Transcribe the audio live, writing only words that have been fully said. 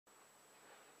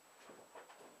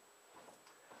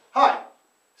Hi,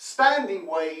 standing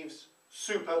waves,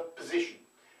 superposition.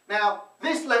 Now,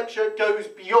 this lecture goes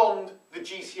beyond the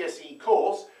GCSE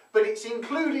course, but it's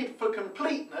included for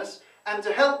completeness and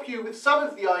to help you with some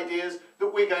of the ideas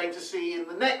that we're going to see in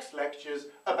the next lectures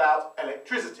about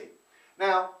electricity.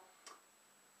 Now,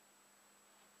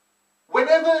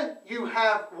 whenever you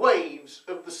have waves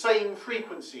of the same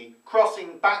frequency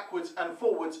crossing backwards and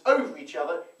forwards over each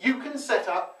other, you can set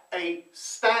up a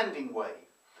standing wave.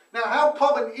 Now, how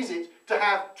common is it to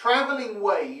have travelling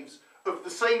waves of the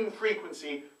same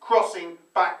frequency crossing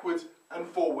backwards and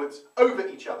forwards over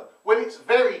each other? Well, it's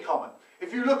very common.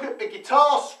 If you look at a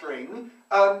guitar string,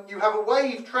 you have a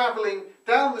wave travelling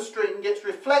down the string, gets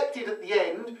reflected at the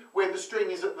end where the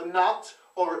string is at the nut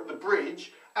or at the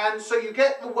bridge, and so you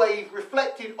get the wave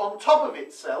reflected on top of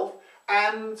itself,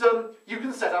 and you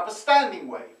can set up a standing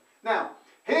wave. Now,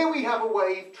 here we have a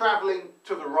wave travelling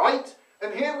to the right,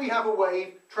 and here we have a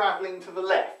wave travelling to the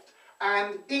left.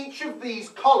 And each of these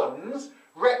columns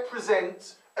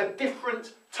represents a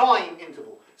different time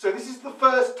interval. So this is the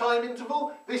first time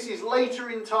interval, this is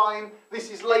later in time, this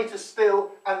is later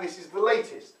still, and this is the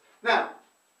latest. Now,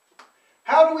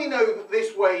 how do we know that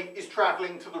this wave is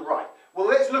travelling to the right? Well,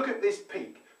 let's look at this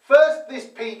peak. First, this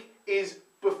peak is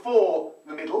before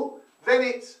the middle, then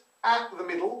it's at the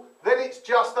middle, then it's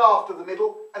just after the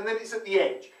middle, and then it's at the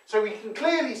edge. So we can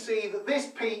clearly see that this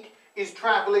peak is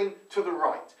travelling to the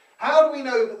right. How do we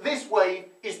know that this wave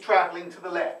is travelling to the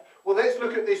left? Well, let's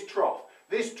look at this trough.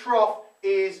 This trough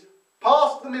is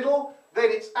past the middle, then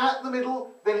it's at the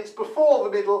middle, then it's before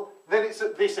the middle, then it's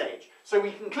at this edge. So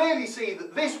we can clearly see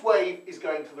that this wave is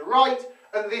going to the right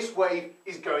and this wave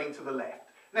is going to the left.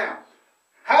 Now,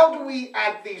 how do we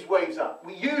add these waves up?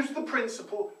 We use the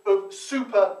principle of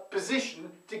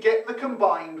superposition to get the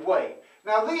combined wave.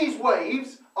 Now, these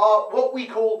waves are what we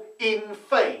call in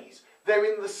phase.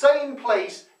 They're in the same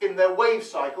place in their wave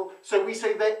cycle, so we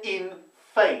say they're in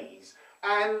phase.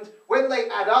 And when they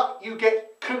add up, you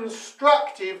get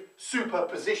constructive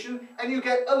superposition and you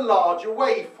get a larger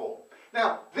waveform.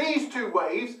 Now, these two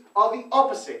waves are the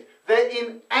opposite. They're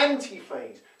in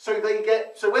antiphase. So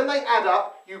when they add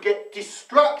up, you get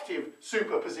destructive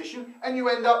superposition and you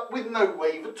end up with no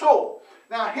wave at all.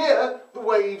 Now here, the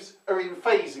waves are in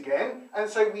phase again, and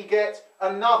so we get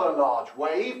another large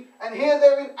wave, and here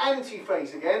they're in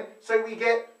antiphase again, so we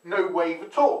get no wave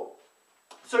at all.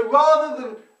 So rather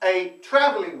than a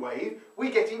travelling wave, we're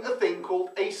getting a thing called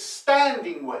a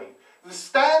standing wave. The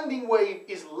standing wave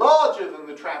is larger than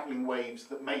the travelling waves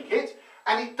that make it,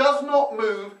 and it does not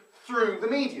move through the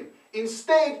medium.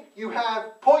 Instead, you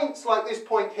have points like this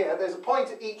point here, there's a point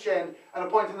at each end and a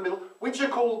point in the middle, which are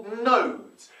called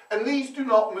nodes. And these do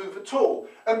not move at all.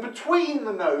 And between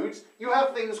the nodes, you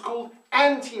have things called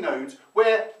antinodes,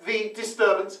 where the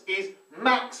disturbance is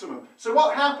maximum. So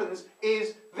what happens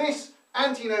is this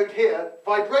antinode here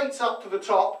vibrates up to the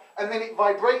top, and then it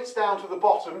vibrates down to the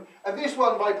bottom, and this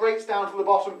one vibrates down to the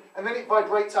bottom, and then it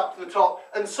vibrates up to the top,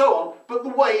 and so on. But the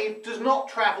wave does not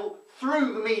travel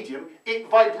through the medium, it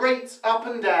vibrates up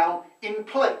and down in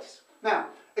place. Now,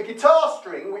 a guitar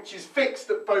string, which is fixed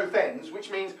at both ends, which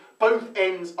means both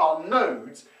ends are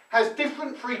nodes, has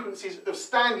different frequencies of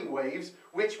standing waves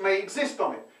which may exist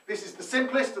on it. This is the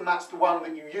simplest, and that's the one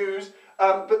that you use,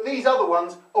 but these other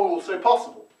ones are also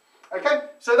possible. Okay,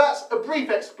 so that's a brief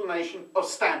explanation of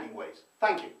standing waves.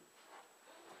 Thank you.